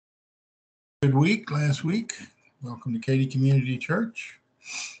Good week last week. Welcome to Katy Community Church.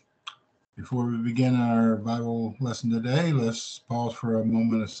 Before we begin our Bible lesson today, let's pause for a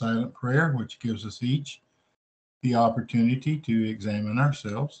moment of silent prayer, which gives us each the opportunity to examine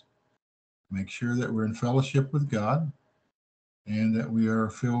ourselves, make sure that we're in fellowship with God, and that we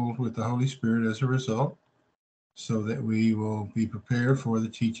are filled with the Holy Spirit as a result, so that we will be prepared for the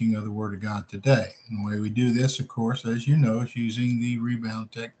teaching of the Word of God today. And the way we do this, of course, as you know, is using the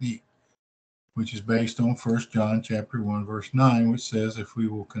rebound technique, which is based on 1 John chapter 1, verse 9, which says, if we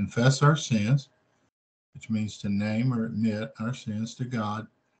will confess our sins, which means to name or admit our sins to God,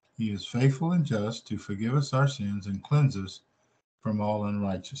 he is faithful and just to forgive us our sins and cleanse us from all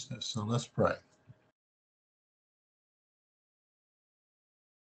unrighteousness. So let's pray.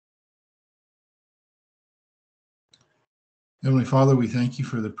 Heavenly Father, we thank you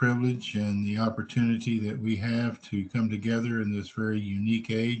for the privilege and the opportunity that we have to come together in this very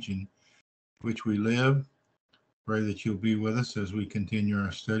unique age in which we live. Pray that you'll be with us as we continue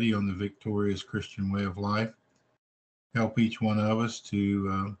our study on the victorious Christian way of life. Help each one of us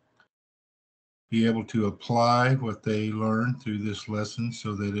to be able to apply what they learn through this lesson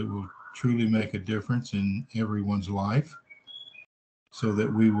so that it will truly make a difference in everyone's life, so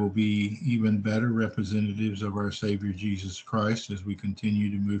that we will be even better representatives of our Savior Jesus Christ as we continue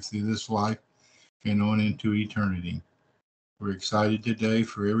to move through this life and on into eternity. We're excited today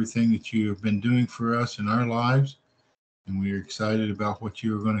for everything that you have been doing for us in our lives, and we are excited about what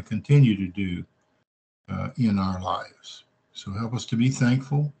you are going to continue to do in our lives. So help us to be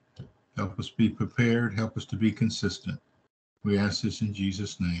thankful, help us be prepared, help us to be consistent. We ask this in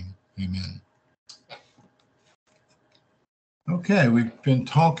Jesus' name. Amen. Okay, we've been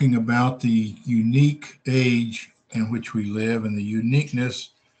talking about the unique age in which we live and the uniqueness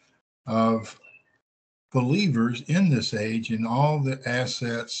of believers in this age and all the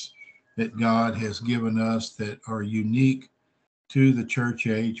assets that God has given us that are unique to the church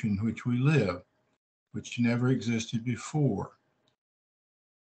age in which we live, which never existed before.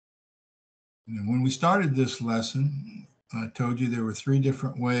 And when we started this lesson, I told you there were three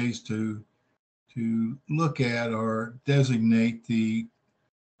different ways to look at or designate the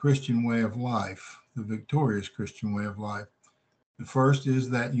Christian way of life, the victorious Christian way of life. The first is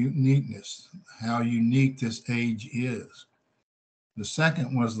that uniqueness, how unique this age is. The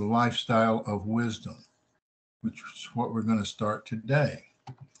second was the lifestyle of wisdom, which is what we're going to start today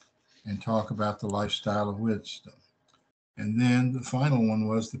and talk about the lifestyle of wisdom. And then the final one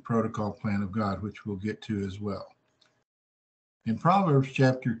was the protocol plan of God, which we'll get to as well. In Proverbs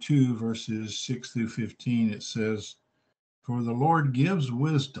chapter 2, verses 6 through 15, it says, for the Lord gives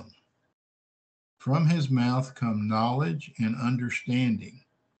wisdom. From his mouth come knowledge and understanding.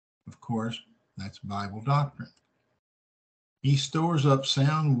 Of course, that's Bible doctrine. He stores up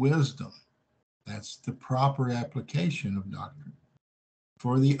sound wisdom. That's the proper application of doctrine.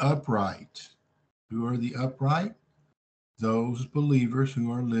 For the upright. Who are the upright? Those believers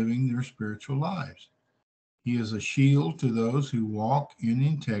who are living their spiritual lives. He is a shield to those who walk in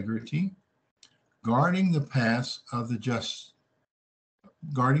integrity, guarding the paths of justice.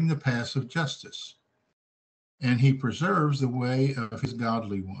 And he preserves the way of his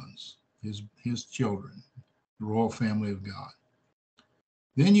godly ones, his children, the royal family of God.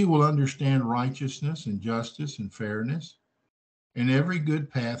 Then you will understand righteousness and justice and fairness and every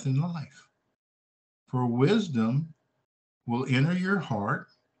good path in life. For wisdom will enter your heart,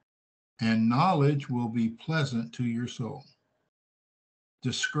 and knowledge will be pleasant to your soul.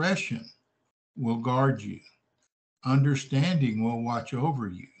 Discretion will guard you. Understanding will watch over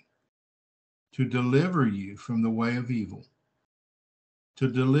you, to deliver you from the way of evil, to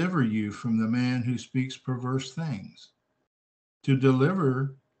deliver you from the man who speaks perverse things, to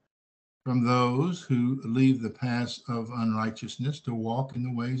deliver from those who leave the paths of unrighteousness to walk in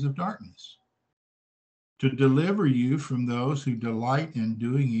the ways of darkness, to deliver you from those who delight in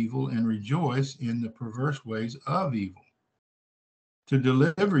doing evil and rejoice in the perverse ways of evil, to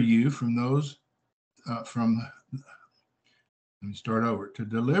deliver you from those to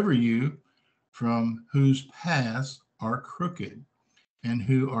deliver you from whose paths are crooked and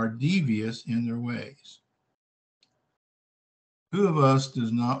who are devious in their ways. Who of us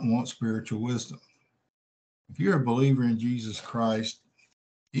does not want spiritual wisdom? If you're a believer in Jesus Christ,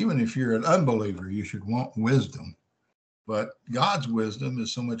 even if you're an unbeliever, you should want wisdom. But God's wisdom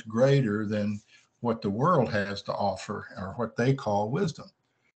is so much greater than what the world has to offer or what they call wisdom.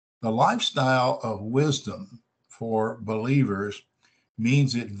 The lifestyle of wisdom for believers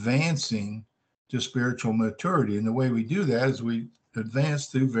means advancing to spiritual maturity. And the way we do that is we advance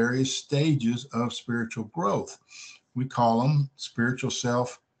through various stages of spiritual growth. We call them spiritual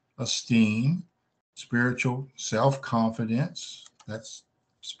self esteem, spiritual self-confidence. That's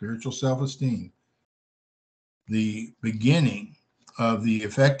spiritual self-esteem. The beginning of the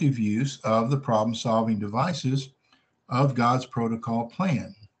effective use of the problem-solving devices of God's protocol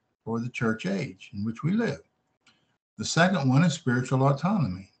plan for the church age in which we live. The second one is spiritual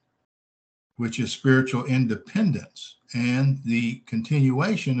autonomy, which is spiritual independence and the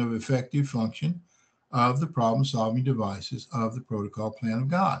continuation of effective function of the problem-solving devices of the protocol plan of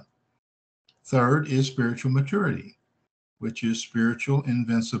God. Third is spiritual maturity, which is spiritual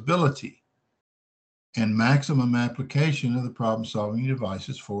invincibility and maximum application of the problem-solving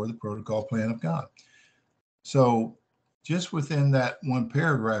devices for the protocol plan of God. So just within that one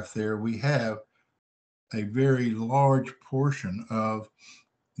paragraph there, we have a very large portion of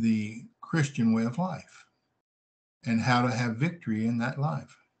the Christian way of life and how to have victory in that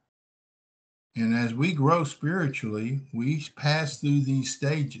life. And as we grow spiritually, we pass through these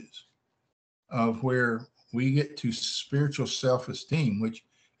stages of where we get to spiritual self-esteem, which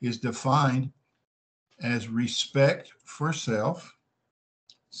is defined as respect for self,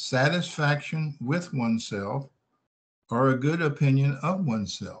 satisfaction with oneself, or a good opinion of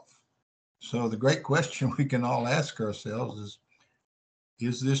oneself. So the great question we can all ask ourselves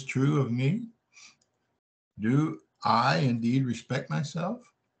is this true of me? Do I indeed respect myself?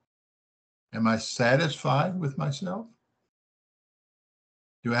 Am I satisfied with myself?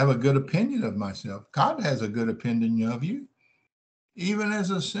 Do I have a good opinion of myself? God has a good opinion of you, even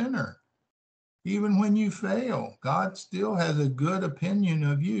as a sinner. Even when you fail, God still has a good opinion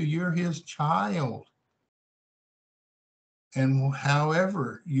of you. You're his child. And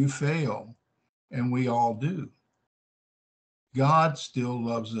however you fail, and we all do, God still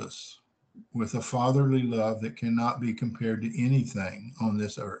loves us with a fatherly love that cannot be compared to anything on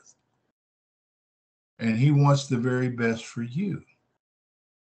this earth. And he wants the very best for you.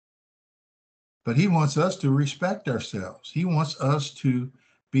 But he wants us to respect ourselves. He wants us to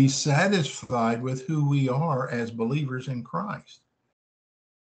be satisfied with who we are as believers in Christ.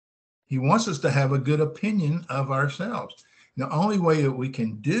 He wants us to have a good opinion of ourselves. The only way that we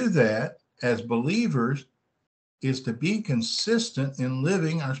can do that as believers is to be consistent in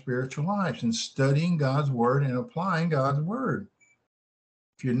living our spiritual lives and studying God's word and applying God's word.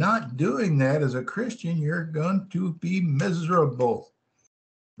 If you're not doing that as a Christian, you're going to be miserable.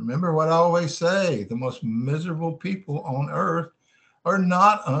 Remember what I always say, the most miserable people on earth are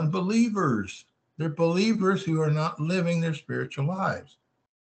not unbelievers. They're believers who are not living their spiritual lives.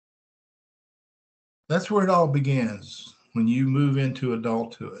 That's where it all begins when you move into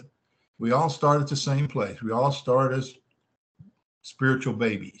adulthood. We all start at the same place. We all start as spiritual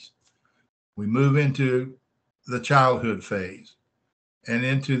babies. We move into the childhood phase and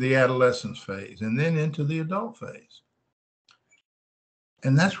into the adolescence phase and then into the adult phase.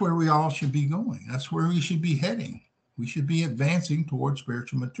 And that's where we all should be going. That's where we should be heading. We should be advancing towards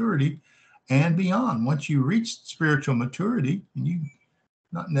spiritual maturity and beyond. Once you reach spiritual maturity, and you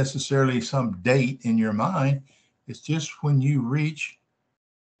not necessarily some date in your mind, it's just when you reach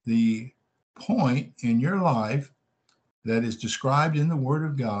the point in your life that is described in the Word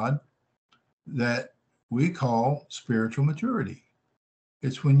of God that we call spiritual maturity.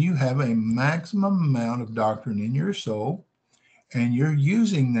 It's when you have a maximum amount of doctrine in your soul and you're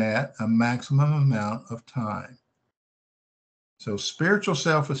using that a maximum amount of time. So spiritual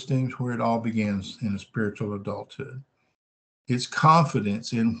self-esteem is where it all begins in a spiritual adulthood. It's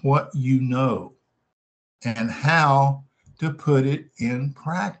confidence in what you know and how to put it in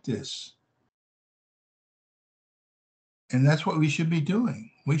practice. And that's what we should be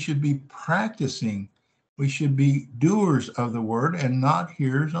doing. We should be practicing. We should be doers of the word and not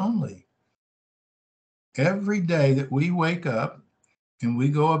hearers only. Every day that we wake up and we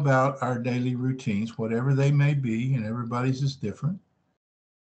go about our daily routines, whatever they may be, and everybody's is different,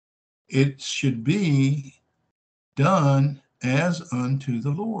 it should be done as unto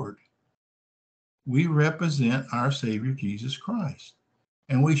the Lord. We represent our Savior, Jesus Christ.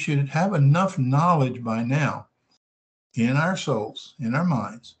 And we should have enough knowledge by now in our souls, in our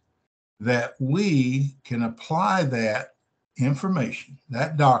minds, that we can apply that information,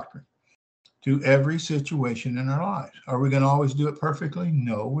 that doctrine, to every situation in our lives. Are we going to always do it perfectly?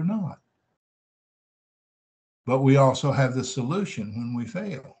 No, we're not. But we also have the solution when we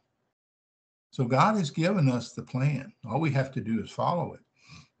fail. So God has given us the plan. All we have to do is follow it.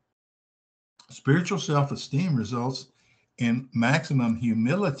 Spiritual self-esteem results in maximum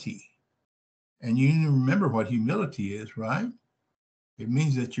humility. And you need to remember what humility is, right? It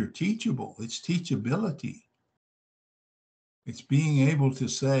means that you're teachable. It's teachability. It's being able to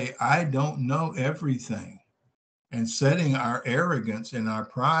say, I don't know everything, and setting our arrogance and our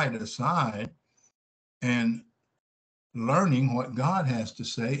pride aside and learning what God has to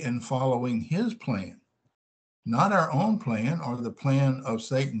say and following his plan, not our own plan or the plan of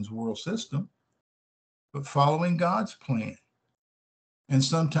Satan's world system, but following God's plan. And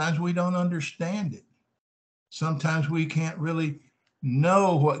sometimes we don't understand it. Sometimes we can't really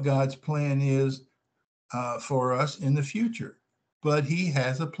know what God's plan is for us in the future, but he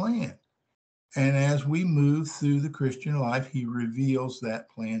has a plan. And as we move through the Christian life, he reveals that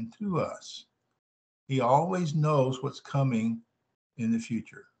plan to us. He always knows what's coming in the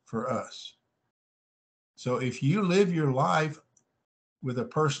future for us. So if you live your life with a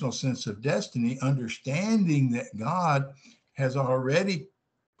personal sense of destiny, understanding that God has already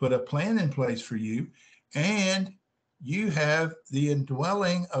put a plan in place for you, and you have the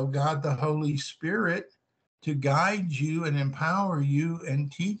indwelling of God the Holy Spirit to guide you and empower you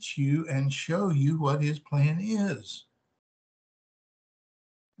and teach you and show you what his plan is.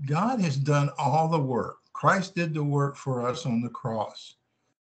 God has done all the work. Christ did the work for us on the cross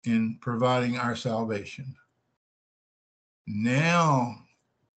in providing our salvation. Now,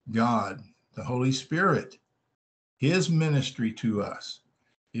 God, the Holy Spirit, his ministry to us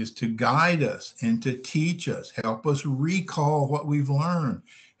is to guide us and to teach us, help us recall what we've learned,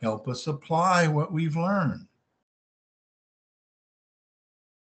 help us apply what we've learned.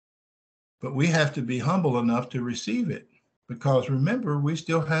 But we have to be humble enough to receive it, because remember, we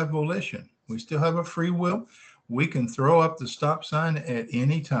still have volition. We still have a free will. We can throw up the stop sign at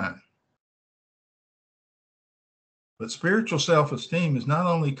any time. But spiritual self-esteem is not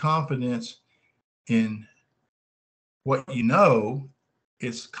only confidence in what you know,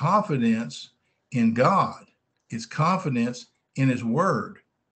 it's confidence in God. It's confidence in his word.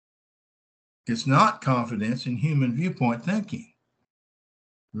 It's not confidence in human viewpoint thinking.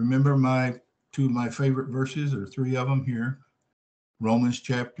 Remember two of my favorite verses, or three of them here. Romans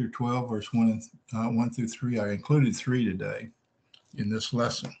chapter 12, verse 1 through 3. I included 3 today in this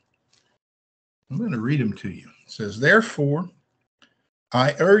lesson. I'm going to read them to you. It says, "Therefore,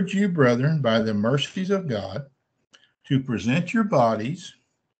 I urge you, brethren, by the mercies of God, to present your bodies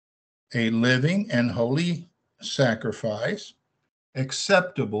a living and holy sacrifice,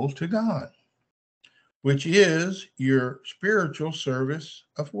 acceptable to God, which is your spiritual service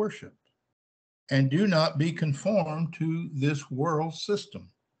of worship. And do not be conformed to this world system,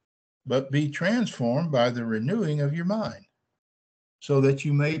 but be transformed by the renewing of your mind, so that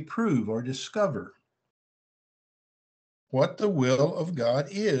you may prove or discover what the will of God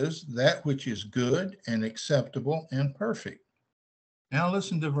is, that which is good and acceptable and perfect." Now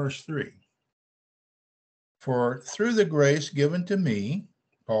listen to verse 3. "For through the grace given to me,"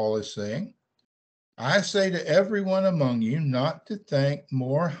 Paul is saying, "I say to everyone among you not to think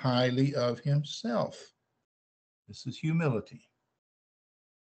more highly of himself," this is humility,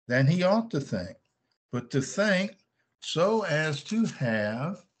 "than he ought to think, but to think so as to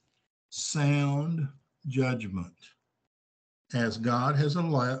have sound judgment, as God has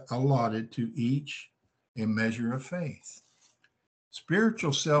allotted to each a measure of faith."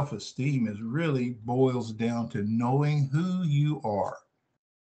 Spiritual self-esteem really boils down to knowing who you are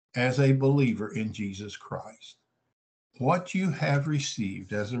as a believer in Jesus Christ, what you have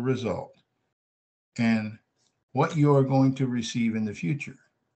received as a result, and what you are going to receive in the future.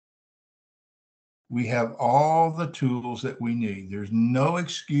 We have all the tools that we need. There's no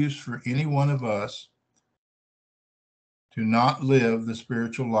excuse for any one of us to not live the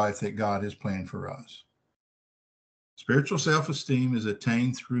spiritual life that God has planned for us. Spiritual self-esteem is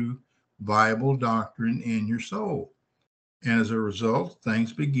attained through Bible doctrine in your soul. And as a result,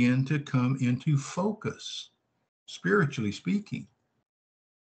 things begin to come into focus, spiritually speaking.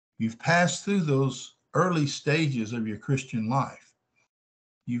 You've passed through those early stages of your Christian life.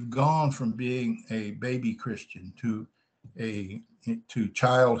 You've gone from being a baby Christian to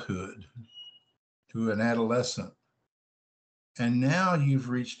childhood, to an adolescent. And now you've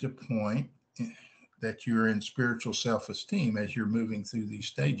reached a point that you're in spiritual self-esteem as you're moving through these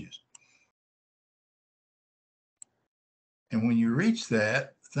stages. And when you reach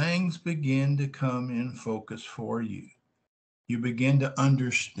that, things begin to come in focus for you. You begin to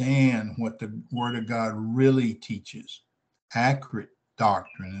understand what the Word of God really teaches, accurate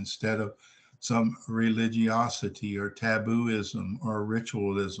doctrine instead of some religiosity or tabooism or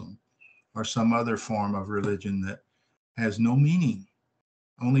ritualism or some other form of religion that has no meaning,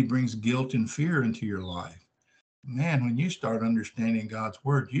 only brings guilt and fear into your life. Man, when you start understanding God's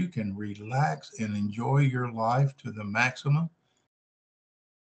word, you can relax and enjoy your life to the maximum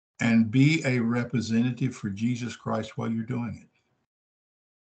and be a representative for Jesus Christ while you're doing it.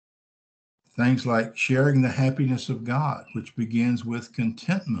 Things like sharing the happiness of God, which begins with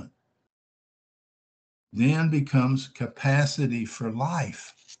contentment, then becomes capacity for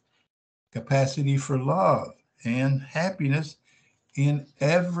life, capacity for love, and happiness in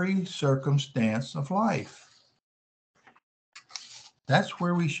every circumstance of life. That's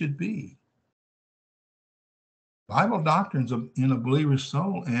where we should be. Bible doctrines in a believer's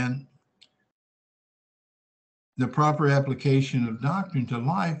soul and the proper application of doctrine to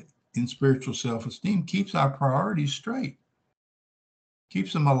life in spiritual self-esteem keeps our priorities straight,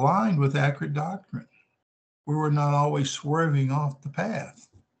 keeps them aligned with accurate doctrine, where we're not always swerving off the path.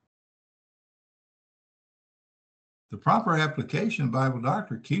 The proper application of Bible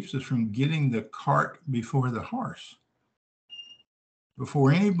doctrine keeps us from getting the cart before the horse.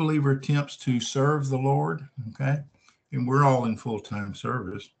 Before any believer attempts to serve the Lord, okay, and we're all in full-time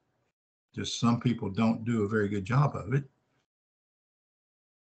service, just some people don't do a very good job of it.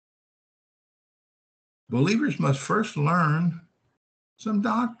 Believers must first learn some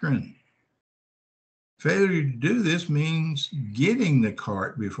doctrine. Failure to do this means getting the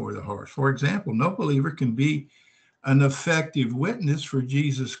cart before the horse. For example, no believer can be an effective witness for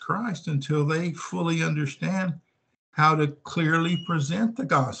Jesus Christ until they fully understand how to clearly present the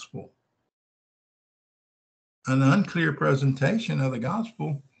gospel. An unclear presentation of the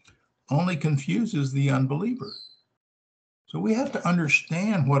gospel only confuses the unbeliever. So we have to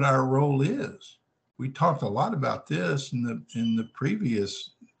understand what our role is. We talked a lot about this in the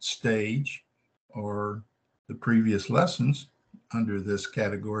previous stage or the previous lessons under this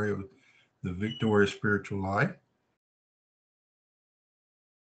category of the victorious spiritual life.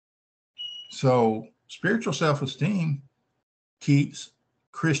 So spiritual self-esteem keeps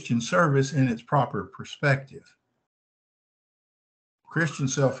Christian service in its proper perspective. Christian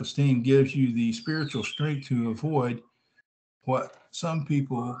self-esteem gives you the spiritual strength to avoid what some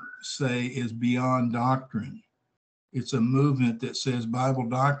people say is beyond doctrine. It's a movement that says Bible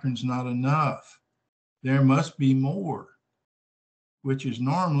doctrine's not enough. There must be more, which is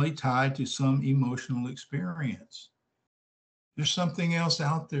normally tied to some emotional experience. There's something else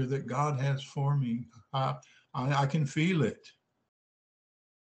out there that God has for me. I can feel it.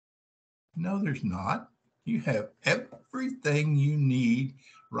 No, there's not. You have everything you need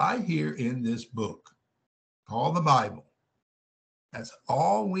right here in this book called the Bible. That's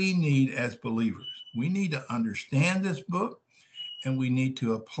all we need as believers. We need to understand this book and we need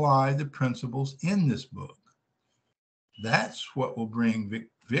to apply the principles in this book. That's what will bring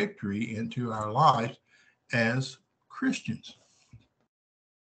victory into our lives as Christians.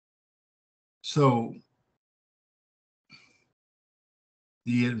 So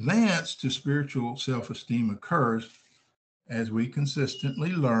the advance to spiritual self-esteem occurs as we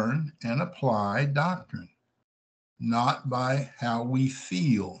consistently learn and apply doctrine, not by how we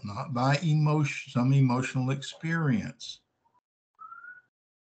feel, not by some emotional experience.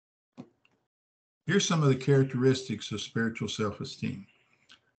 Here's some of the characteristics of spiritual self-esteem.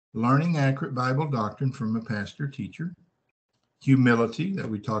 Learning accurate Bible doctrine from a pastor teacher. Humility that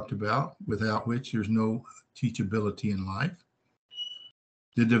we talked about, without which there's no teachability in life.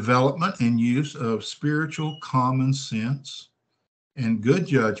 The development and use of spiritual common sense and good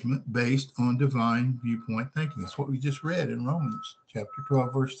judgment based on divine viewpoint thinking. That's what we just read in Romans chapter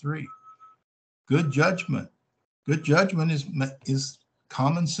 12, verse 3. Good judgment. Good judgment is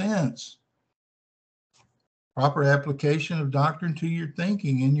common sense. Proper application of doctrine to your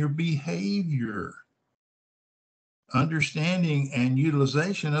thinking and your behavior. Understanding and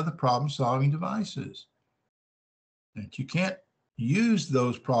utilization of the problem-solving devices. And you can't use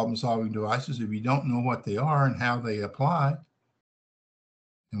those problem-solving devices if you don't know what they are and how they apply.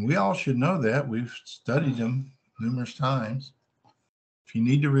 And we all should know that. We've studied them numerous times. If you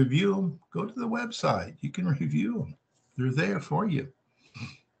need to review them, go to the website. You can review them. They're there for you.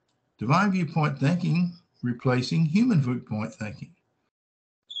 Divine viewpoint thinking replacing human viewpoint thinking,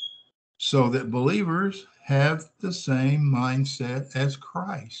 so that believers have the same mindset as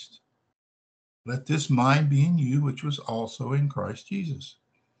Christ. Let this mind be in you, which was also in Christ Jesus.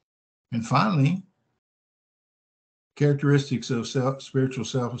 And finally, characteristics of spiritual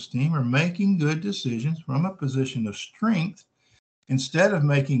self-esteem are making good decisions from a position of strength instead of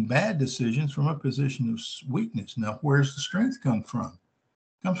making bad decisions from a position of weakness. Now, where's the strength come from?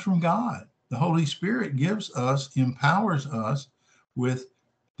 It comes from God. The Holy Spirit empowers us with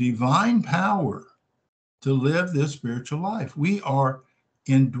divine power to live this spiritual life. We are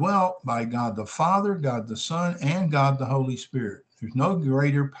indwelt by God the Father, God the Son, and God the Holy Spirit. There's no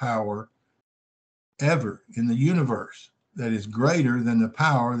greater power ever in the universe that is greater than the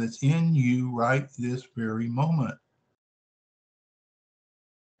power that's in you right this very moment.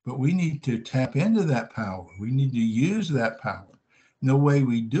 But we need to tap into that power. We need to use that power. And the way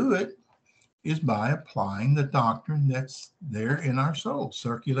we do it is by applying the doctrine that's there in our souls,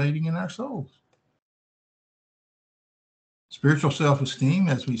 circulating in our souls. Spiritual self-esteem,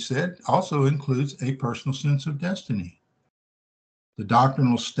 as we said, also includes a personal sense of destiny. The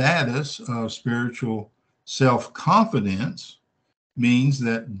doctrinal status of spiritual self-confidence means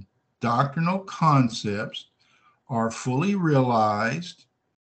that doctrinal concepts are fully realized,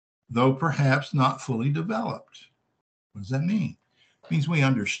 though perhaps not fully developed. What does that mean? It means we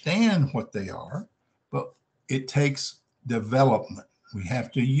understand what they are, but it takes development. We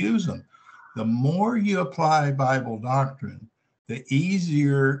have to use them. The more you apply Bible doctrine, the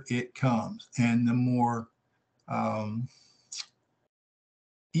easier it comes, and the more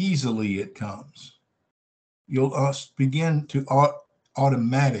easily it comes. You'll begin to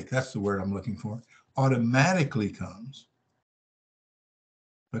that's the word I'm looking for, automatically comes.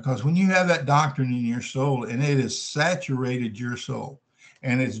 Because when you have that doctrine in your soul and it has saturated your soul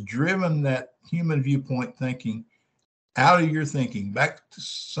and it's driven that human viewpoint thinking out of your thinking back to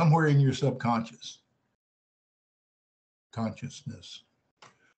somewhere in your consciousness,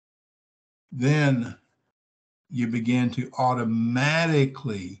 then you begin to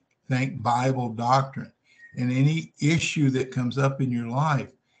automatically think Bible doctrine. And any issue that comes up in your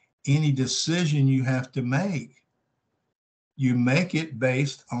life, any decision you have to make, you make it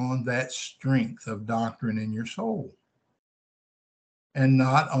based on that strength of doctrine in your soul and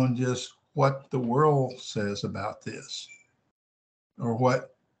not on just what the world says about this or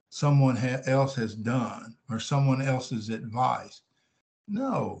what someone else has done or someone else's advice.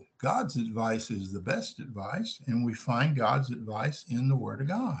 No, God's advice is the best advice, and we find God's advice in the Word of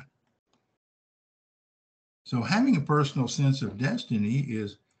God. So having a personal sense of destiny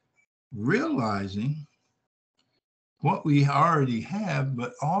is realizing what we already have,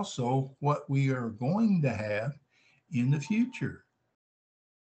 but also what we are going to have in the future.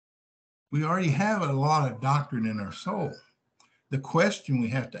 We already have a lot of doctrine in our soul. The question we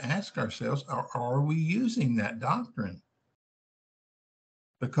have to ask ourselves are we using that doctrine?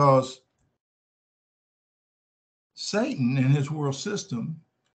 Because Satan and his world system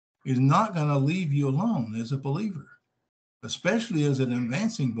is not going to leave you alone as a believer, especially as an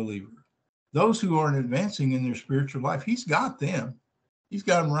advancing believer. Those who aren't advancing in their spiritual life, he's got them. He's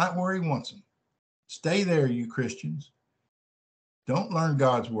got them right where he wants them. Stay there, you Christians. Don't learn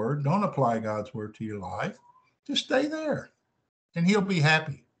God's word. Don't apply God's word to your life. Just stay there, and he'll be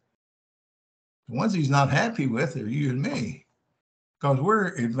happy. The ones he's not happy with are you and me, because we're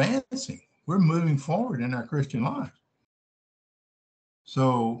advancing. We're moving forward in our Christian life.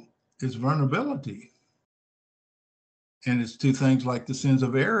 So it's vulnerability. And it's two things like the sins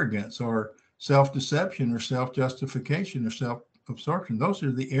of arrogance or self-deception or self-justification or self-absorption. Those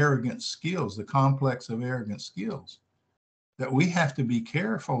are the arrogant skills, the complex of arrogant skills that we have to be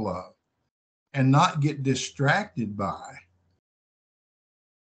careful of and not get distracted by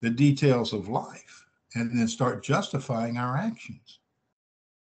the details of life and then start justifying our actions.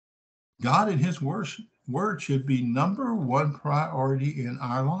 God and his word should be number one priority in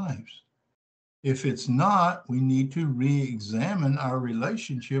our lives. If it's not, we need to re-examine our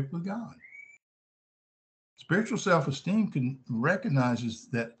relationship with God. Spiritual self-esteem recognizes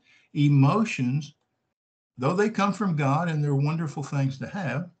that emotions, though they come from God and they're wonderful things to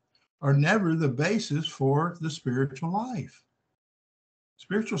have, are never the basis for the spiritual life.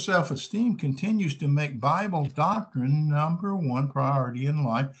 Spiritual self-esteem continues to make Bible doctrine number one priority in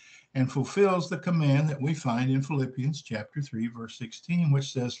life and fulfills the command that we find in Philippians chapter 3, verse 16,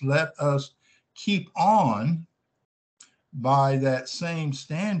 which says, let us keep on by that same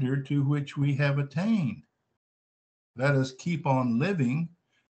standard to which we have attained. Let us keep on living.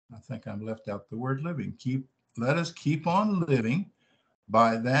 I think I left out the word living. Let us keep on living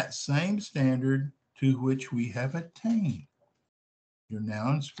by that same standard to which we have attained. You're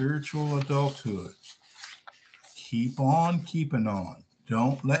now in spiritual adulthood. Keep on keeping on.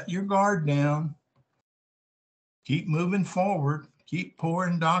 Don't let your guard down. Keep moving forward. Keep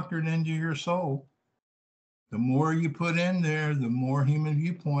pouring doctrine into your soul. The more you put in there, the more human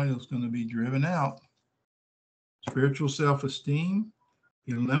viewpoint is going to be driven out. Spiritual self-esteem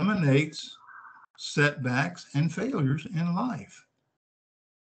eliminates setbacks and failures in life.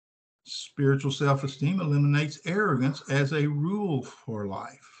 Spiritual self-esteem eliminates arrogance as a rule for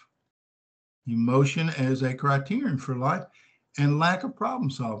life, emotion as a criterion for life, and lack of problem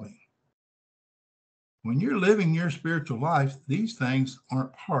solving. When you're living your spiritual life, these things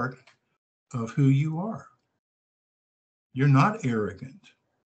aren't part of who you are. You're not arrogant.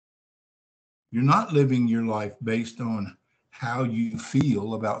 You're not living your life based on how you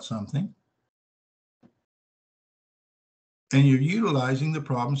feel about something, and you're utilizing the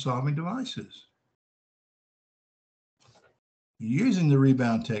problem-solving devices. You're using the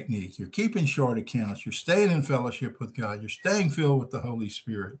rebound technique. You're keeping short accounts. You're staying in fellowship with God. You're staying filled with the Holy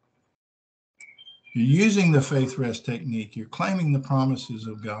Spirit. You're using the faith rest technique. You're claiming the promises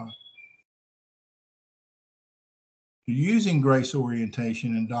of God. You're using grace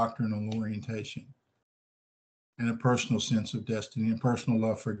orientation and doctrinal orientation and a personal sense of destiny and personal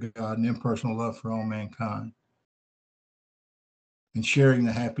love for God and impersonal love for all mankind. And sharing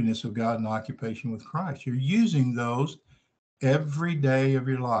the happiness of God and occupation with Christ. You're using those every day of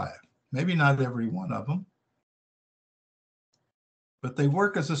your life. Maybe not every one of them, but they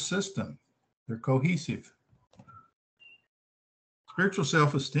work as a system. They're cohesive. Spiritual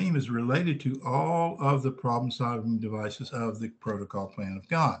self-esteem is related to all of the problem-solving devices of the protocol plan of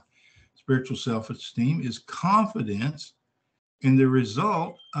God. Spiritual self-esteem is confidence in the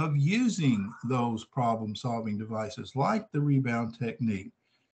result of using those problem-solving devices, like the rebound technique,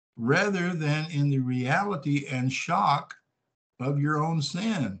 rather than in the reality and shock of your own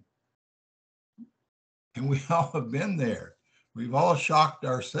sin. And we all have been there. We've all shocked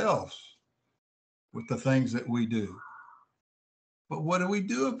ourselves with the things that we do. But what do we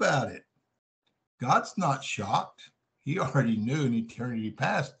do about it? God's not shocked. He already knew in eternity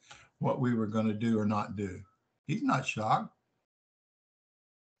past what we were going to do or not do. He's not shocked.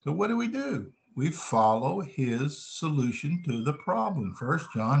 So what do? We follow his solution to the problem. 1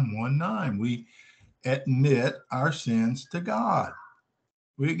 John 1:9. We admit our sins to God.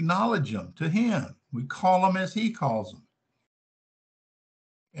 We acknowledge them to him. We call them as he calls them.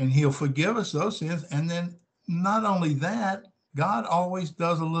 And he'll forgive us those sins. And then not only that, God always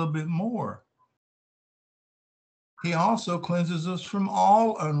does a little bit more. He also cleanses us from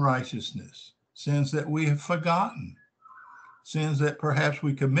all unrighteousness, sins that we have forgotten, sins that perhaps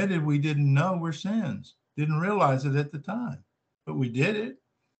we committed we didn't know were sins, didn't realize it at the time, but we did it.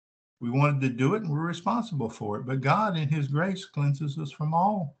 We wanted to do it and we're responsible for it. But God in his grace cleanses us from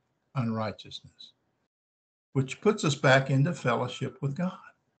all unrighteousness, which puts us back into fellowship with God.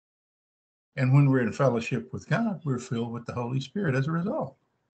 And when we're in fellowship with God, we're filled with the Holy Spirit as a result.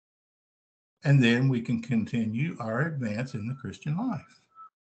 And then we can continue our advance in the Christian life.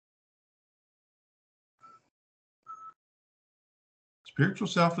 Spiritual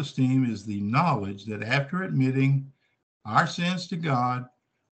self-esteem is the knowledge that after admitting our sins to God,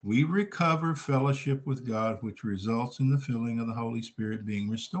 we recover fellowship with God, which results in the filling of the Holy Spirit being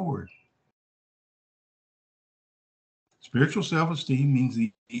restored. Spiritual self-esteem means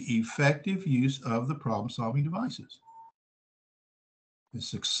the effective use of the problem-solving devices. The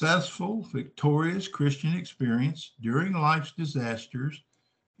successful, victorious Christian experience during life's disasters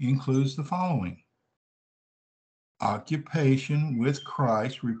includes the following: occupation with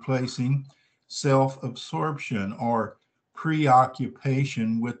Christ, replacing self-absorption or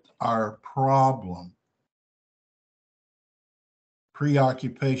preoccupation with our problem.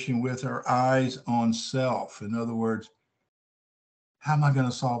 Preoccupation with our eyes on self. In other words, how am I going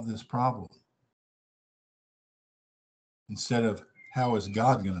to solve this problem? Instead of, how is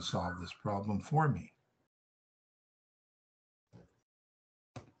God going to solve this problem for me?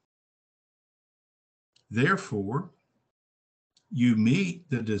 Therefore, you meet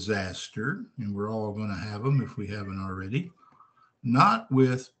the disaster, and we're all going to have them if we haven't already, not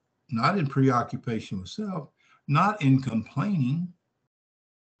in preoccupation with self, not in complaining,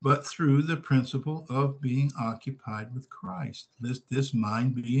 but through the principle of being occupied with Christ. This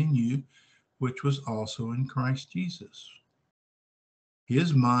mind be in you, which was also in Christ Jesus.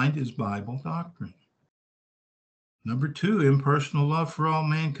 His mind is Bible doctrine. Number 2, impersonal love for all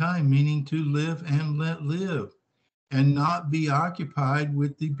mankind, meaning to live and let live, and not be occupied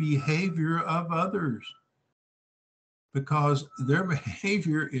with the behavior of others, because their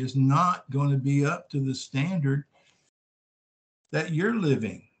behavior is not going to be up to the standard that you're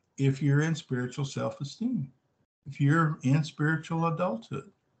living if you're in spiritual self-esteem, if you're in spiritual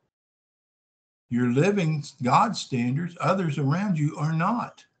adulthood. You're living God's standards, others around you are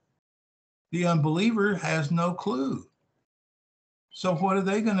not. The unbeliever has no clue. So what are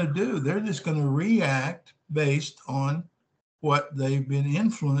they going to do? They're just going to react based on what they've been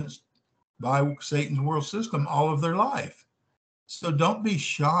influenced by Satan's world system all of their life. So don't be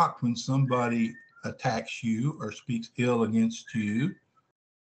shocked when somebody attacks you or speaks ill against you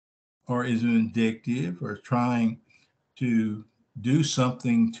or is vindictive or trying to do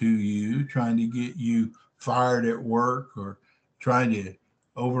something to you, trying to get you fired at work or trying to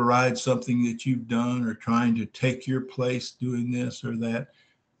override something that you've done or trying to take your place doing this or that.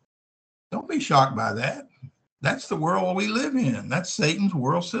 Don't be shocked by that. That's the world we live in. That's Satan's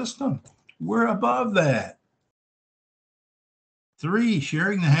world system. We're above that. 3,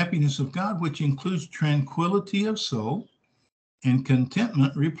 sharing the happiness of God, which includes tranquility of soul and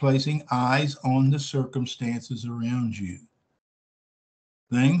contentment, replacing eyes on the circumstances around you.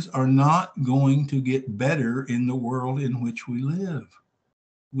 Things are not going to get better in the world in which we live.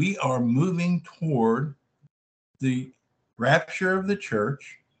 We are moving toward the rapture of the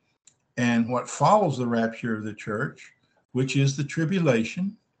church and what follows the rapture of the church, which is the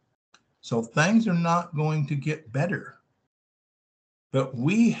tribulation. So things are not going to get better. But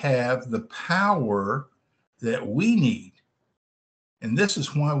we have the power that we need. And this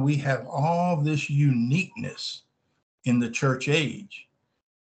is why we have all this uniqueness in the church age,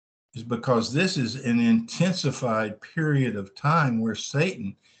 is because this is an intensified period of time where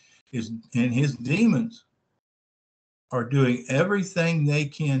Satan is and his demons are doing everything they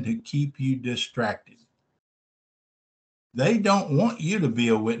can to keep you distracted. They don't want you to be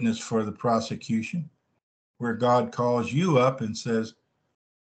a witness for the prosecution, where God calls you up and says,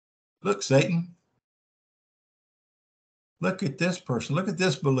 look, Satan, look at this person, look at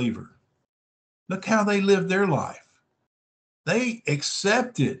this believer. Look how they lived their life. They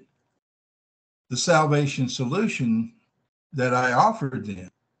accepted the salvation solution that I offered them.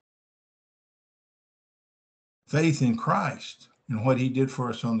 Faith in Christ and what he did for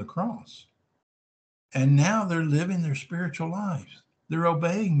us on the cross. And now they're living their spiritual lives. They're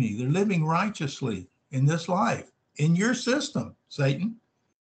obeying me. They're living righteously in this life, in your system, Satan.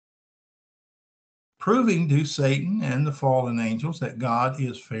 Proving to Satan and the fallen angels that God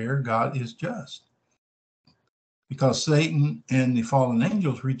is fair, God is just. Because Satan and the fallen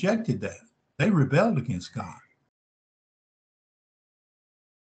angels rejected that. They rebelled against God.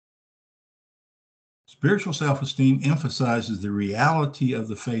 Spiritual self-esteem emphasizes the reality of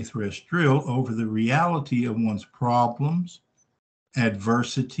the faith rest drill over the reality of one's problems,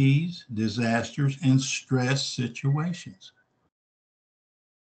 adversities, disasters, and stress situations.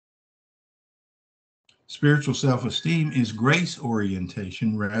 Spiritual self-esteem is grace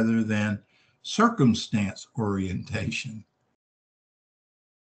orientation rather than circumstance orientation.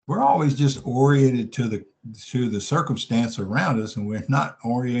 We're always just oriented to the circumstance around us, and we're not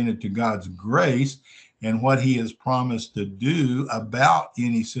oriented to God's grace and what he has promised to do about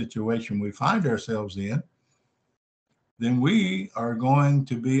any situation we find ourselves in. Then we are going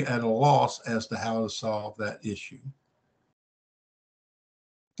to be at a loss as to how to solve that issue.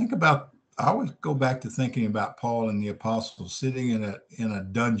 I always go back to thinking about Paul and the apostles sitting in a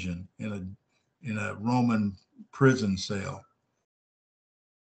dungeon, in a Roman prison cell.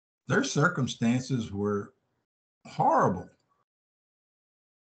 Their circumstances were horrible.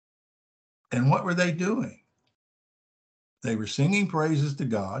 And what were they doing? They were singing praises to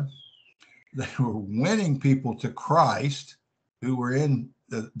God. They were winning people to Christ who were in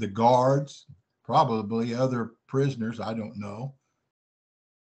the guards, probably other prisoners, I don't know.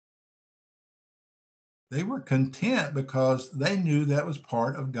 They were content because they knew that was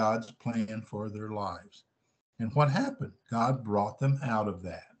part of God's plan for their lives. And what happened? God brought them out of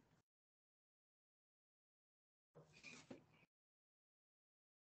that.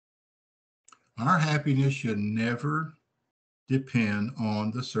 Our happiness should never depend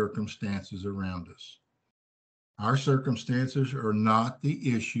on the circumstances around us. Our circumstances are not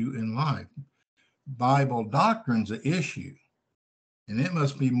the issue in life. Bible doctrine's the issue, and it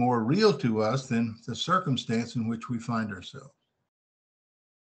must be more real to us than the circumstance in which we find ourselves.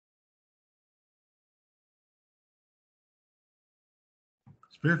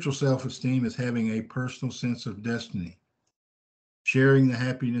 Spiritual self-esteem is having a personal sense of destiny, sharing the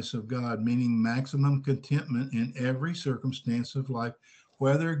happiness of God, meaning maximum contentment in every circumstance of life,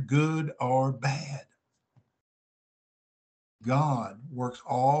 whether good or bad. God works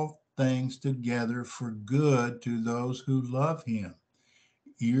all things together for good to those who love him.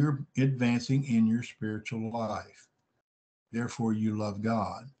 You're advancing in your spiritual life. Therefore, you love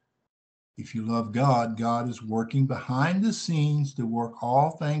God. If you love God, God is working behind the scenes to work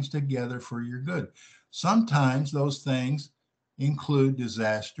all things together for your good. Sometimes those things include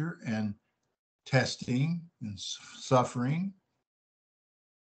disaster and testing and suffering,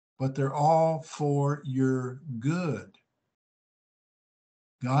 but they're all for your good.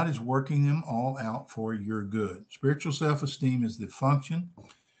 God is working them all out for your good. Spiritual self-esteem is the function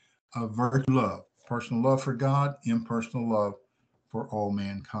of virtue love, personal love for God, impersonal love for all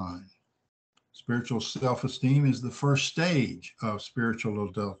mankind. Spiritual self-esteem is the first stage of spiritual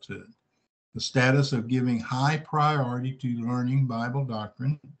adulthood, the status of giving high priority to learning Bible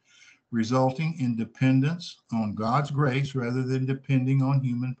doctrine, resulting in dependence on God's grace rather than depending on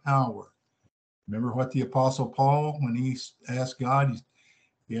human power. Remember what the Apostle Paul, when he asked God,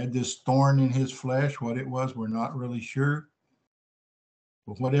 he had this thorn in his flesh. What it was, we're not really sure.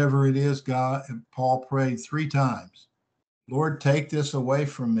 But whatever it is, Paul prayed 3 times. Lord, take this away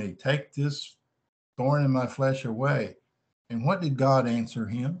from me. Take this thorn in my flesh away. And what did God answer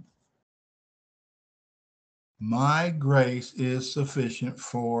him? My grace is sufficient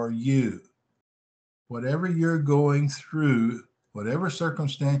for you. Whatever you're going through, whatever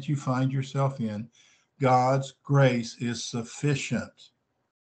circumstance you find yourself in, God's grace is sufficient.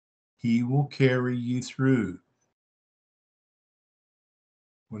 He will carry you through.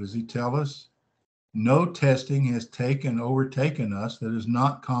 What does he tell us? No testing has overtaken us that is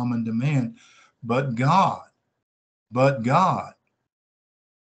not common to man, but God will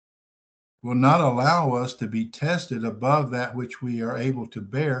not allow us to be tested above that which we are able to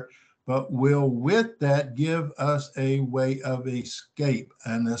bear, but will with that give us a way of escape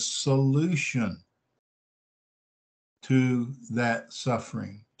and a solution to that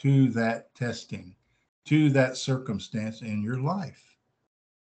suffering, to that testing, to that circumstance in your life.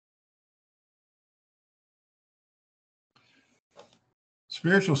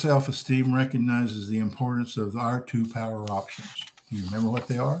 Spiritual self-esteem recognizes the importance of our 2 power options. Do you remember what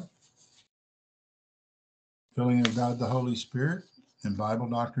they are? Filling of God the Holy Spirit and Bible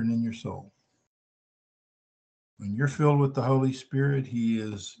doctrine in your soul. When you're filled with the Holy Spirit, he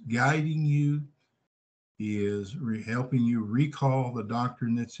is guiding you. He is helping you recall the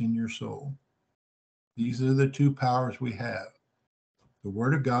doctrine that's in your soul. These are the 2 powers we have. The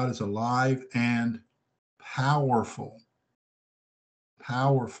Word of God is alive and powerful.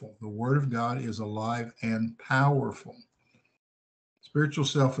 Powerful. The Word of God is alive and powerful. Spiritual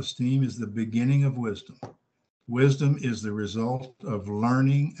self-esteem is the beginning of wisdom. Wisdom is the result of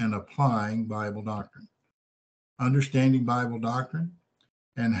learning and applying Bible doctrine. Understanding Bible doctrine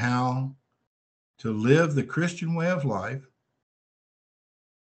and how to live the Christian way of life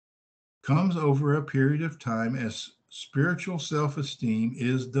comes over a period of time as spiritual self-esteem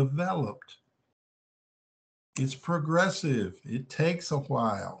is developed. It's progressive. It takes a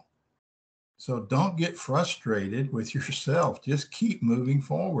while. So don't get frustrated with yourself. Just keep moving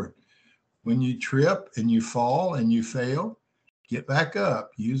forward. When you trip and you fall and you fail, get back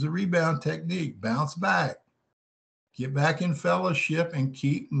up. Use the rebound technique. Bounce back. Get back in fellowship and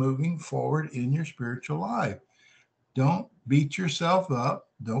keep moving forward in your spiritual life. Don't beat yourself up.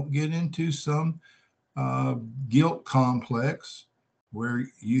 Don't get into some guilt complex where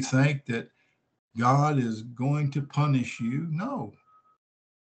you think that God is going to punish you. No.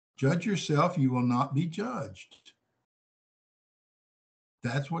 Judge yourself, you will not be judged.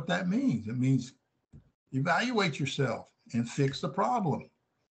 That's what that means. It means evaluate yourself and fix the problem.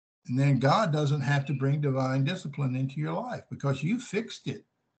 And then God doesn't have to bring divine discipline into your life because you fixed it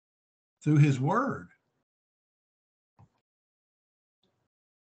through his word.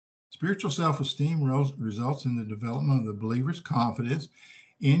 Spiritual self-esteem results in the development of the believer's confidence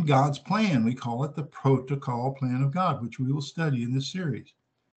in God's plan. We call it the protocol plan of God, which we will study in this series,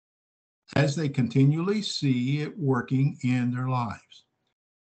 as they continually see it working in their lives.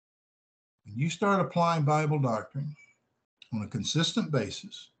 When you start applying Bible doctrine on a consistent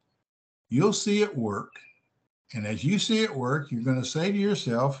basis, you'll see it work. And as you see it work, you're going to say to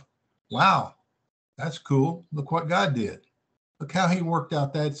yourself, wow, that's cool. Look what God did. Look how he worked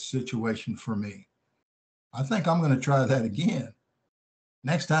out that situation for me. I think I'm going to try that again.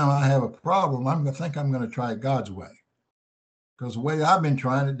 Next time I have a problem, I'm going to try it God's way. Because the way I've been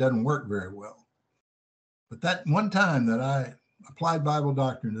trying it doesn't work very well. But that one time that I applied Bible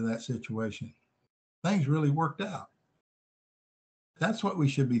doctrine to that situation, things really worked out. That's what we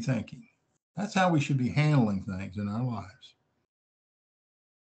should be thinking. That's how we should be handling things in our lives.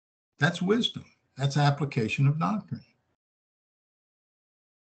 That's wisdom. That's application of doctrine.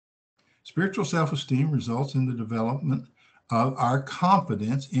 Spiritual self-esteem results in the development of our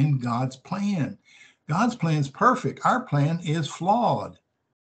confidence in God's plan. God's plan is perfect. Our plan is flawed.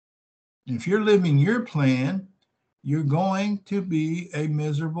 And if you're living your plan, you're going to be a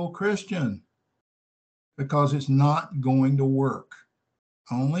miserable Christian because it's not going to work.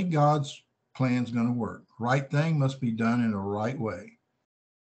 Only God's plan is going to work. Right thing must be done in a right way.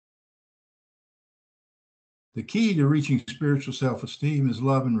 The key to reaching spiritual self-esteem is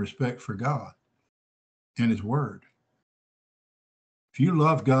love and respect for God and his word. If you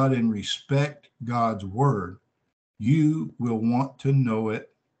love God and respect God's word, you will want to know it,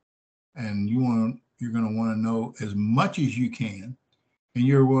 and you're going to want to know as much as you can, and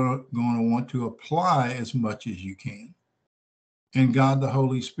you're going to want to apply as much as you can. And God, the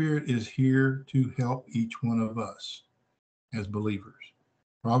Holy Spirit, is here to help each one of us as believers.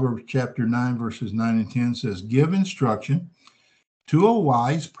 Proverbs chapter 9, verses 9 and 10 says, give instruction to a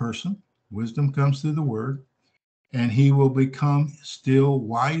wise person. Wisdom comes through the word, and he will become still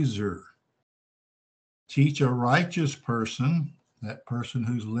wiser. Teach a righteous person, that person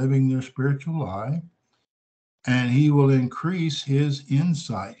who's living their spiritual life, and he will increase his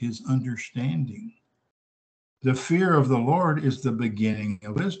insight, his understanding. The fear of the Lord is the beginning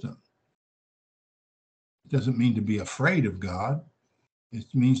of wisdom. It doesn't mean to be afraid of God. It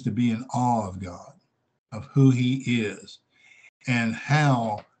means to be in awe of God, of who he is, and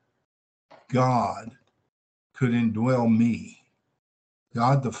how God could indwell me.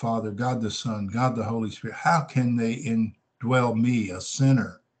 God the Father, God the Son, God the Holy Spirit. How can they indwell me, a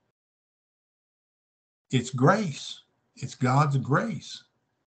sinner? It's grace. It's God's grace.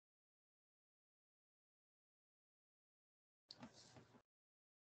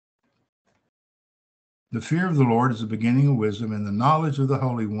 The fear of the Lord is the beginning of wisdom, and the knowledge of the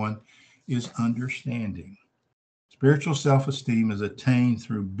Holy One is understanding. Spiritual self-esteem is attained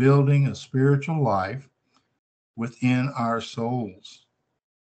through building a spiritual life within our souls.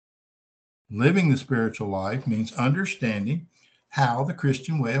 Living the spiritual life means understanding how the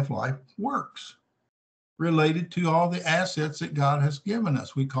Christian way of life works, related to all the assets that God has given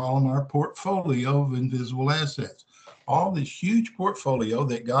us. We call them our portfolio of invisible assets. All this huge portfolio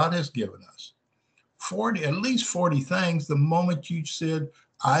that God has given us. At least 40 things the moment you said,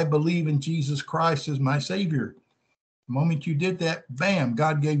 I believe in Jesus Christ as my Savior. The moment you did that, bam,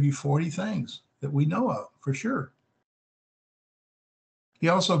 God gave you 40 things that we know of for sure. He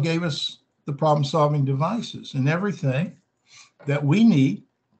also gave us the problem-solving devices and everything that we need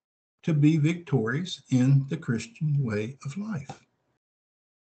to be victorious in the Christian way of life.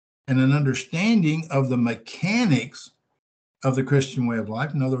 And an understanding of the mechanics of the Christian way of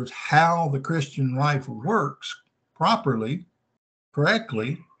life, in other words, how the Christian life works properly,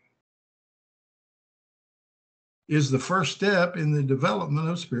 correctly, is the first step in the development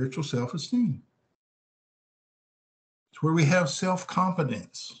of spiritual self-esteem. It's where we have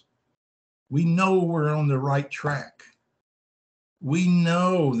self-confidence. We know we're on the right track. We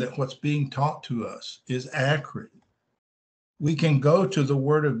know that what's being taught to us is accurate. We can go to the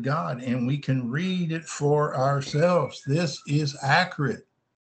Word of God and we can read it for ourselves. This is accurate.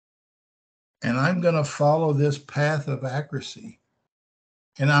 And I'm going to follow this path of accuracy.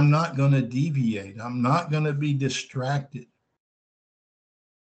 And I'm not going to deviate. I'm not going to be distracted.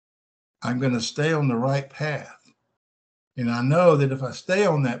 I'm going to stay on the right path. And I know that if I stay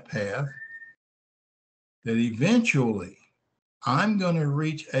on that path, that eventually I'm going to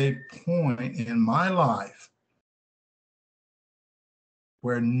reach a point in my life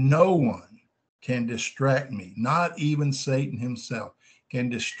where no one can distract me, not even Satan himself, can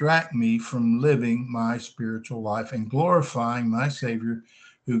distract me from living my spiritual life and glorifying my Savior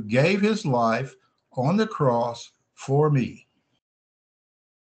who gave his life on the cross for me.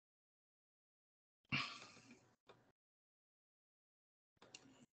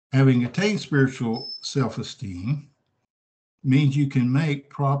 Having attained spiritual self-esteem means you can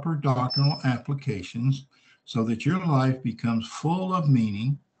make proper doctrinal applications so that your life becomes full of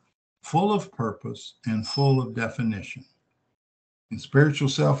meaning, full of purpose, and full of definition. In spiritual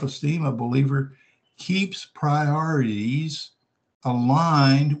self-esteem, a believer keeps priorities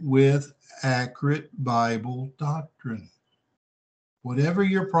aligned with accurate Bible doctrine. Whatever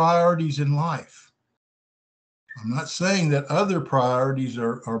your priorities in life, I'm not saying that other priorities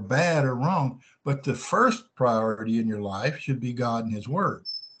are bad or wrong, but the first priority in your life should be God and his word.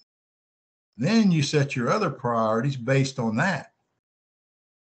 Then you set your other priorities based on that.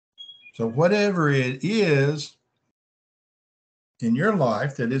 So whatever it is in your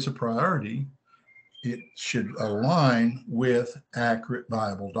life that is a priority, it should align with accurate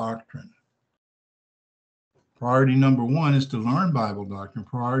Bible doctrine. Priority number one is to learn Bible doctrine.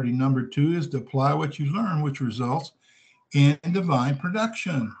 Priority number two is to apply what you learn, which results in divine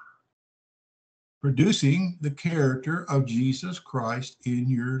production, producing the character of Jesus Christ in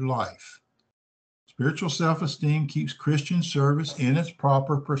your life. Spiritual self-esteem keeps Christian service in its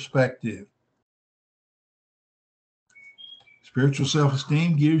proper perspective. Spiritual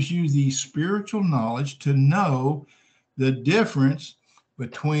self-esteem gives you the spiritual knowledge to know the difference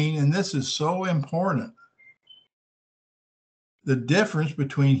between, and this is so important, the difference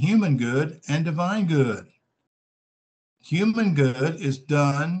between human good and divine good. Human good is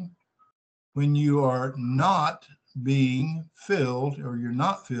done when you are not being filled, or you're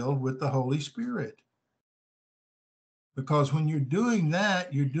not filled with the Holy Spirit. Because when you're doing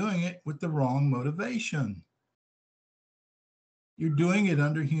that, you're doing it with the wrong motivation. You're doing it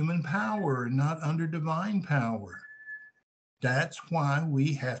under human power and not under divine power. That's why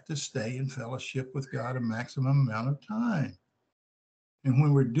we have to stay in fellowship with God a maximum amount of time. And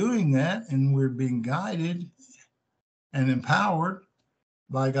when we're doing that and we're being guided and empowered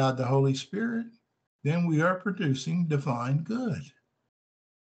by God the Holy Spirit, then we are producing divine good.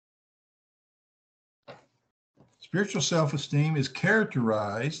 Spiritual self-esteem is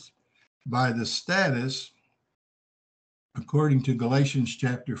characterized by the status, according to Galatians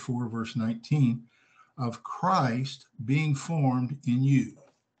chapter 4, verse 19, of Christ being formed in you.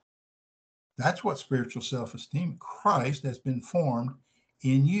 That's what spiritual self-esteem, Christ has been formed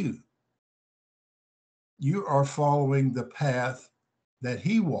in you. You are following the path that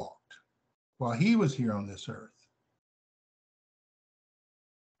he walked while he was here on this earth.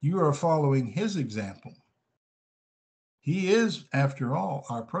 You are following his example. He is, after all,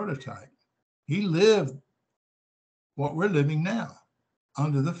 our prototype. He lived what we're living now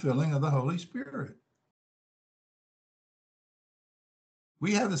under the filling of the Holy Spirit.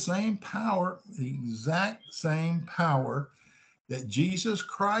 We have the same power, the exact same power that Jesus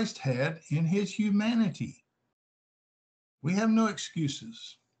Christ had in his humanity. We have no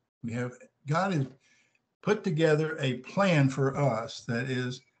excuses. God has put together a plan for us that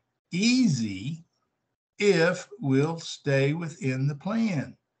is easy if we'll stay within the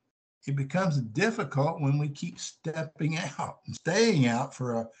plan. It becomes difficult when we keep stepping out and staying out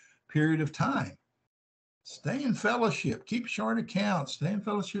for a period of time. Stay in fellowship, keep short accounts, stay in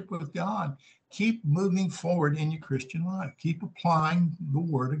fellowship with God, keep moving forward in your Christian life, keep applying the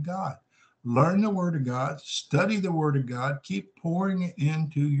Word of God. Learn the Word of God, study the Word of God, keep pouring it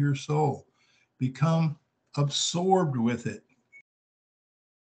into your soul. Become absorbed with it.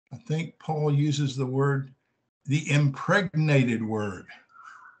 I think Paul uses the word, the impregnated word.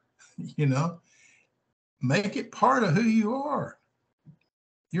 Make it part of who you are,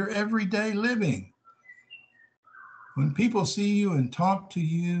 your everyday living. When people see you and talk to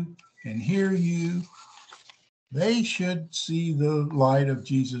you and hear you, they should see the light of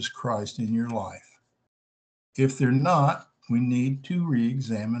Jesus Christ in your life. If they're not, we need to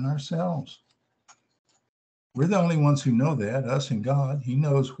re-examine ourselves. We're the only ones who know that, us and God. He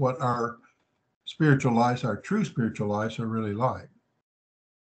knows what our spiritual lives, our true spiritual lives, are really like.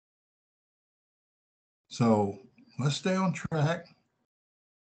 So let's stay on track.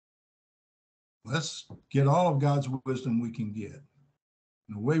 Let's get all of God's wisdom we can get.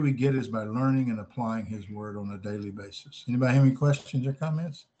 And the way we get it is by learning and applying his word on a daily basis. Anybody have any questions or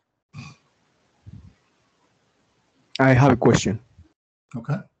comments? I have a question.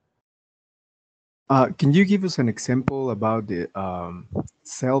 Okay. Can you give us an example about the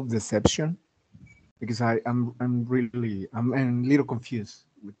self-deception? Because I'm a little confused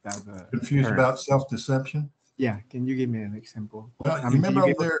with that Confused term. about self-deception? Yeah, can you give me an example? Well, I you mean, can remember you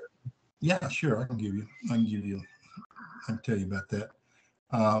over give us? there? Yeah, sure. I can tell you about that.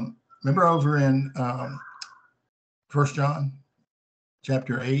 Remember over in 1 John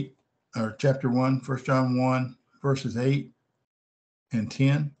chapter 8 or chapter 1, 1 John 1, verses 8 and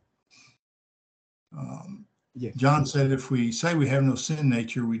 10. Yeah. John said, if we say we have no sin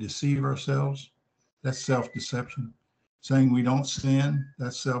nature, we deceive ourselves. That's self-deception. Saying we don't sin,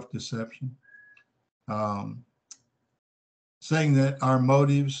 that's self-deception. Saying that our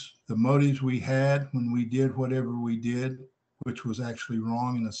motives, the motives we had when we did whatever we did, which was actually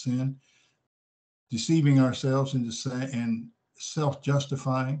wrong and a sin, deceiving ourselves into and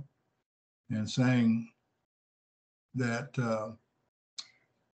self-justifying and saying that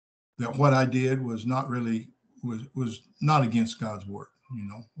that what I did was not really was not against God's word.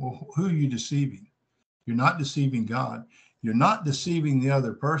 Well, who are you deceiving? You're not deceiving God. You're not deceiving the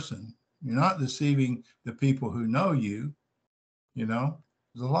other person. You're not deceiving the people who know you. There's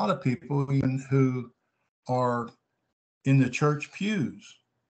a lot of people even who are in the church pews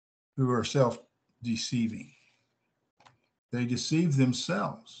who are self-deceiving. They deceive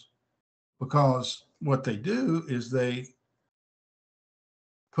themselves because what they do is they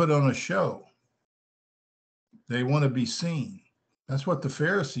put on a show. They want to be seen. That's what the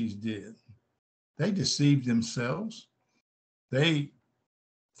Pharisees did. They deceived themselves. They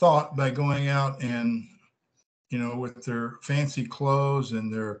thought by going out and, with their fancy clothes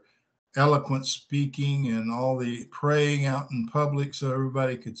and their eloquent speaking and all the praying out in public so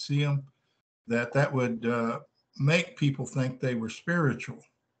everybody could see them, that would make people think they were spiritual.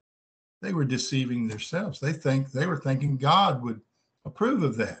 They were deceiving themselves. They were thinking God would approve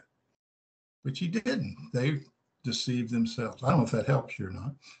of that, but he didn't. They deceived themselves. I don't know if that helps you or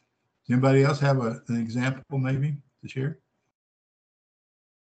not. Does anybody else have an example maybe to share?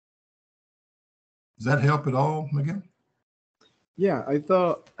 Does that help at all, Miguel? Yeah, I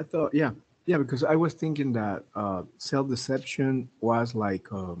thought, yeah. Yeah, because I was thinking that self-deception was like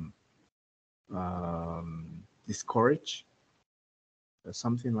discourage or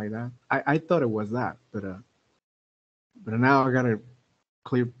something like that. I thought it was that, but now I got a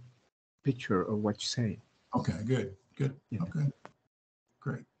clear picture of what you're saying. Okay, good, good. Yeah. Okay,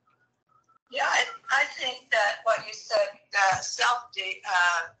 great. Yeah, I think that what you said,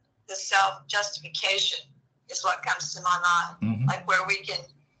 the self justification is what comes to my mind. Mhm. Like where we can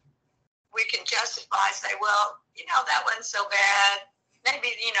justify, say, well, that wasn't so bad. Maybe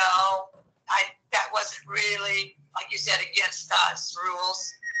that wasn't really, like you said, against God's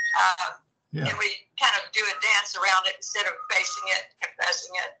rules. Yeah, And we kind of do a dance around it instead of facing it,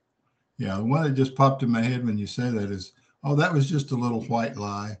 confessing it. yeah. The one that just popped in my head when you say that is, oh, that was just a little white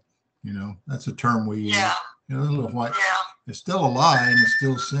lie. That's a term we use. Yeah. A little white. Yeah. It's still a lie and it's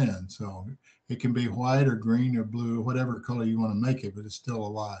still sin. So it can be white or green or blue, whatever color you want to make it, but it's still a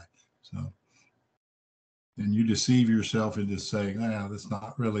lie. So, and you deceive yourself into saying, "Oh, that's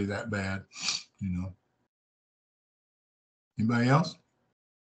not really that bad." Anybody else?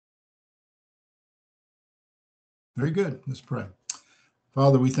 Very good. Let's pray.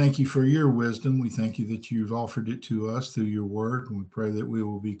 Father, we thank you for your wisdom. We thank you that you've offered it to us through your word. And we pray that we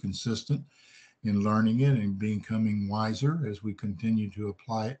will be consistent in learning it and becoming wiser as we continue to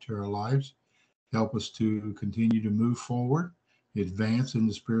apply it to our lives. Help us to continue to move forward, advance in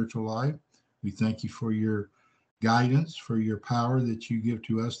the spiritual life. We thank you for your guidance, for your power that you give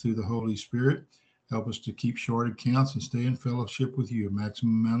to us through the Holy Spirit. Help us to keep short accounts and stay in fellowship with you a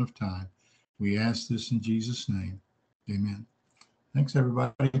maximum amount of time. We ask this in Jesus' name. Amen. Thanks,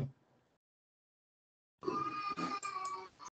 everybody.